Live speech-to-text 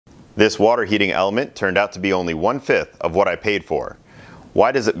This water heating element turned out to be only 1/5 of what I paid for.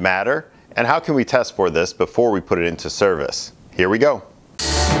 Why does it matter? And how can we test for this before we put it into service? Here we go.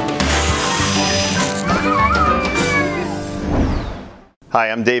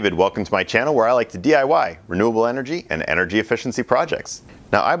 Hi, I'm David. Welcome to my channel where I like to DIY renewable energy and energy efficiency projects.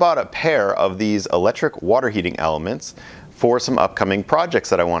 Now, I bought a pair of these electric water heating elements for some upcoming projects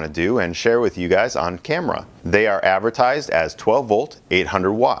that I want to do and share with you guys on camera. They are advertised as 12 volt,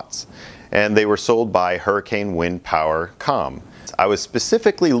 800 watts, and they were sold by Hurricane Wind Power Com. I was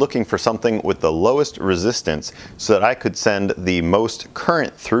specifically looking for something with the lowest resistance so that I could send the most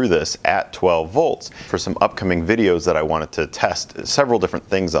current through this at 12 volts for some upcoming videos that I wanted to test several different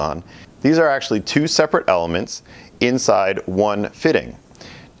things on. These are actually two separate elements inside one fitting,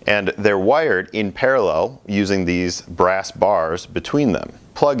 and they're wired in parallel using these brass bars between them.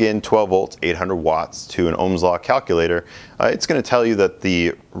 Plug in 12 volts, 800 watts to an Ohm's law calculator. It's going to tell you that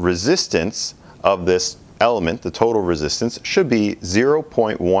the resistance of this element, the total resistance, should be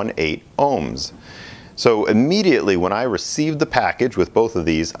 0.18 ohms. So immediately when I received the package with both of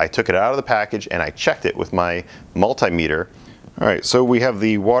these, I took it out of the package and I checked it with my multimeter. All right, so we have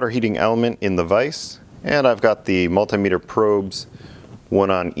the water heating element in the vise, and I've got the multimeter probes, one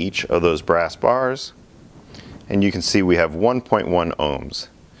on each of those brass bars, and you can see we have 1.1 ohms.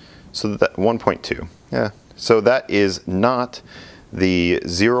 So that 1.2, yeah. So that is not the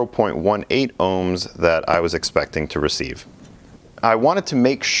 0.18 ohms that I was expecting to receive. I wanted to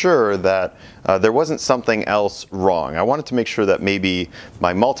make sure that there wasn't something else wrong. I wanted to make sure that maybe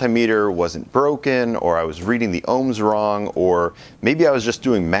my multimeter wasn't broken, or I was reading the ohms wrong, or maybe I was just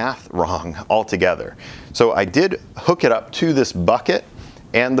doing math wrong altogether. So I did hook it up to this bucket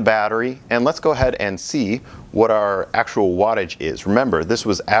and the battery, and let's go ahead and see what our actual wattage is. Remember, this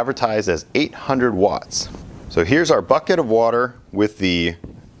was advertised as 800 watts. So here's our bucket of water with the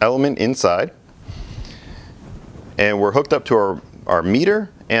element inside, and we're hooked up to our meter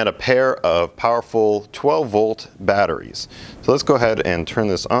and a pair of powerful 12 volt batteries. So let's go ahead and turn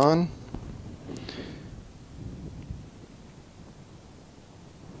this on.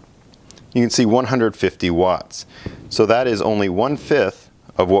 You can see 150 watts. So that is only 1/5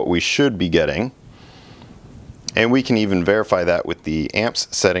 of what we should be getting, and we can even verify that with the amps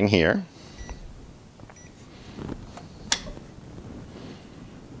setting here.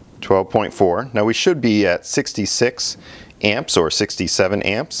 12.4. Now we should be at 66 amps or 67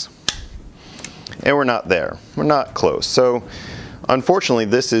 amps, and we're not there. We're not close. So unfortunately,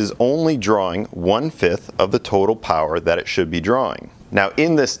 this is only drawing 1/5 of the total power that it should be drawing. Now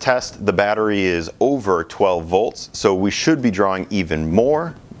in this test, the battery is over 12 volts, so we should be drawing even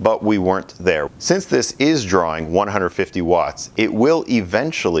more, but we weren't there. Since this is drawing 150 watts, it will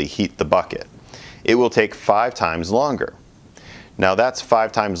eventually heat the bucket. It will take 5 times longer. Now that's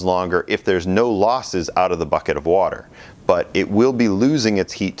 5 times longer if there's no losses out of the bucket of water, but it will be losing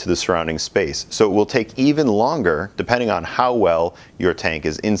its heat to the surrounding space, so it will take even longer depending on how well your tank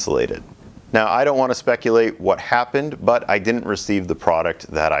is insulated. Now I don't want to speculate what happened, but I didn't receive the product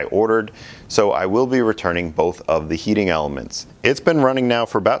that I ordered, so I will be returning both of the heating elements. It's been running now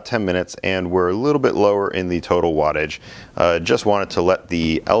for about 10 minutes and we're a little bit lower in the total wattage. Just wanted to let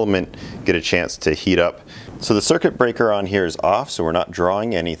the element get a chance to heat up. So the circuit breaker on here is off, so we're not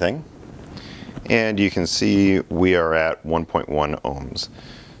drawing anything. And you can see we are at 1.1 ohms.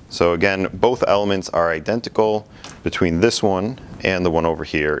 So again, both elements are identical between this one and the one over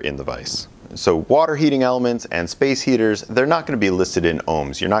here in the vise. So water heating elements and space heaters, they're not going to be listed in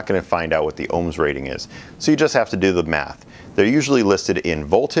ohms. You're not going to find out what the ohms rating is. So you just have to do the math. They're usually listed in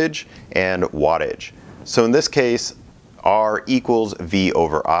voltage and wattage. So in this case, R equals V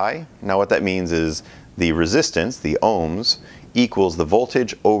over I. Now what that means is the resistance, the ohms, equals the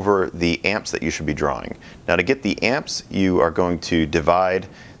voltage over the amps that you should be drawing. Now to get the amps, you are going to divide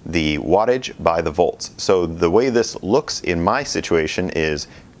the wattage by the volts. So the way this looks in my situation is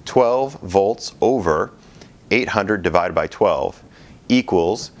 12 volts over 800 divided by 12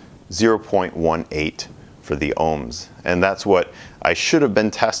 equals 0.18 for the ohms. And that's what I should have been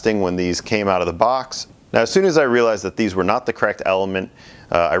testing when these came out of the box. Now, as soon as I realized that these were not the correct element,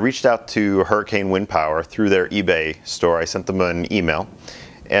 I reached out to Hurricane Wind Power through their eBay store. I sent them an email,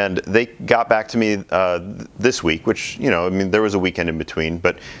 and they got back to me this week, which, you know, I mean, there was a weekend in between,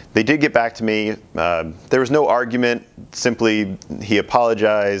 but they did get back to me. There was no argument. Simply, he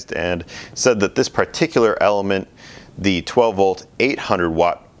apologized and said that this particular element, the 12 volt 800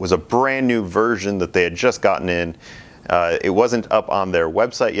 watt, was a brand new version that they had just gotten in. It wasn't up on their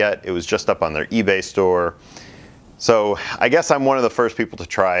website yet. It was just up on their eBay store. So I guess I'm one of the first people to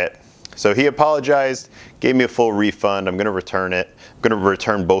try it. So he apologized, gave me a full refund. I'm going to return it, going to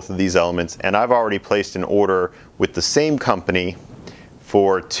return both of these elements, and I've already placed an order with the same company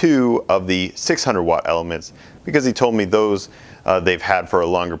for 2 of the 600 watt elements because he told me those they've had for a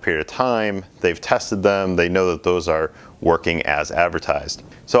longer period of time, they've tested them, they know that those are working as advertised.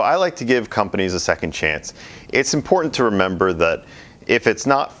 So I like to give companies a second chance. It's important to remember that if it's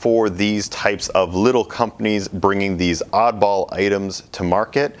not for these types of little companies bringing these oddball items to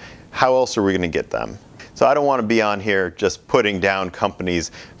market, how else are we going to get them? So I don't want to be on here just putting down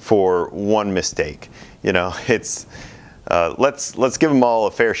companies for one mistake. You know, it's let's give them all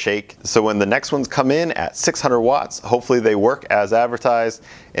a fair shake. So when the next ones come in at 600 watts, hopefully they work as advertised.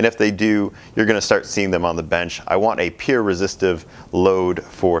 And if they do, you're going to start seeing them on the bench. I want a pure resistive load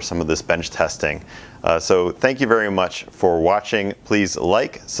for some of this bench testing. So thank you very much for watching. Please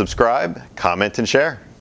like, subscribe, comment, and share.